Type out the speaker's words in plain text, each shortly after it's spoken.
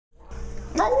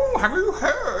have you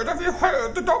heard? Have you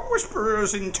heard? The Dog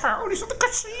Whisperer's in town. He's at the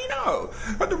casino,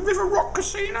 at the River Rock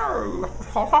Casino.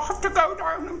 I'll have to go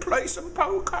down and play some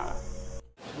poker.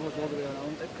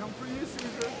 Come for you,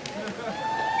 Cesar.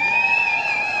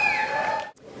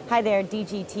 Hi there,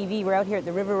 DGTV. We're out here at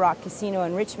the River Rock Casino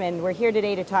in Richmond. We're here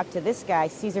today to talk to this guy,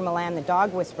 Cesar Millan, the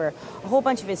Dog Whisperer. A whole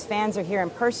bunch of his fans are here in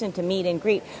person to meet and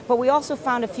greet, but we also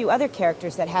found a few other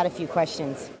characters that had a few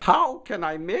questions. How can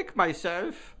I make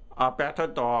myself a better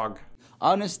dog?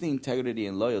 Honesty, integrity,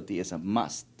 and loyalty is a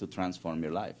must to transform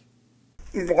your life.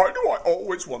 Why do I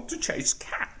always want to chase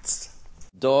cats?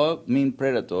 Dog mean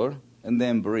predator, and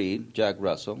then breed, Jack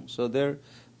Russell. So they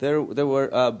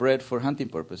were bred for hunting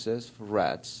purposes, for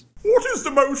rats. What is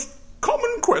the most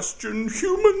common question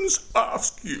humans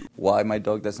ask you? Why my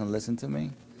dog doesn't listen to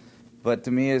me? But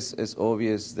to me, it's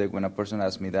obvious that when a person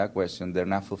asks me that question, they're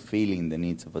not fulfilling the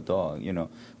needs of a dog. You know,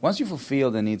 once you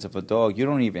fulfill the needs of a dog, you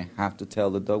don't even have to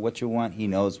tell the dog what you want. He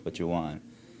knows what you want.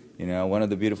 You know, one of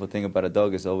the beautiful things about a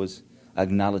dog is always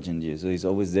acknowledging you, so he's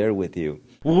always there with you.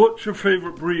 What's your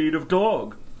favorite breed of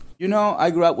dog? You know,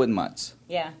 I grew up with mutts.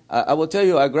 Yeah. I will tell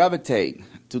you, I gravitate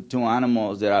to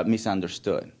animals that are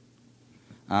misunderstood.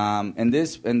 And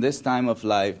this time of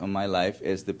life, of my life,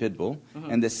 is the pit bull.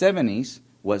 In the 70s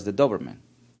was the Doberman.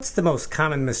 What's the most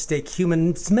common mistake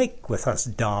humans make with us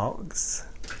dogs?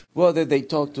 Well, they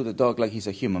talk to the dog like he's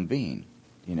a human being,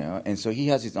 you know, and so he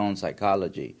has his own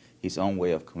psychology, his own way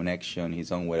of connection,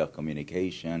 his own way of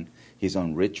communication, his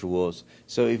own rituals.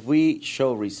 So if we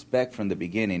show respect from the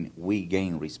beginning, we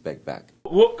gain respect back.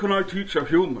 What can I teach a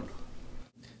human?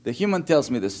 The human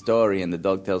tells me the story and the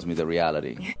dog tells me the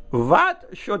reality. What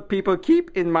should people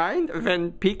keep in mind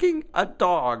when picking a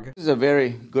dog? This is a very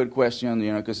good question,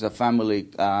 you know, because it's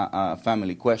a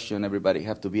family question. Everybody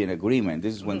have to be in agreement.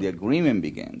 This is when the agreement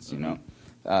begins, you know.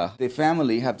 The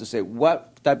family have to say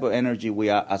what type of energy we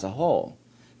are as a whole.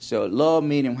 So low,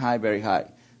 medium, high, very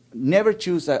high. Never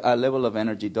choose a level of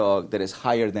energy dog that is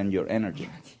higher than your energy.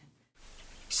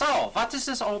 So, what is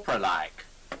this opera like?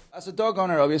 As a dog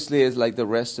owner, obviously, is like the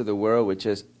rest of the world, which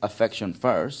is affection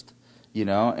first, you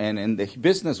know. And in the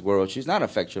business world, she's not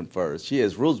affection first. She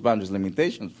has rules, boundaries,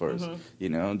 limitations first. You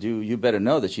know, you better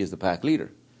know that she is the pack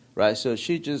leader, right? So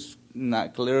she just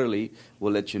not clearly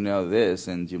will let you know this,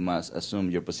 and you must assume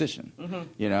your position,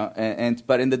 you know.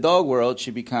 But in the dog world,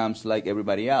 she becomes like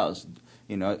everybody else.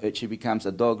 You know, she becomes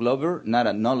a dog lover, not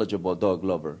a knowledgeable dog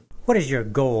lover. What is your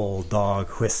goal, Dog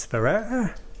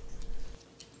Whisperer?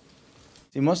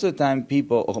 See, most of the time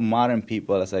people, or modern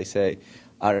people, as I say,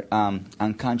 are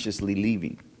unconsciously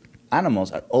living.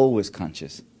 Animals are always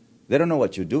conscious. They don't know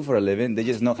what you do for a living. They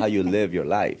just know how you live your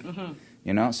life.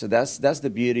 You know, so that's the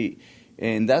beauty.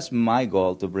 And that's my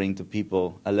goal, to bring to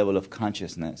people a level of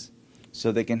consciousness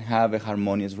so they can have a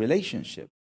harmonious relationship.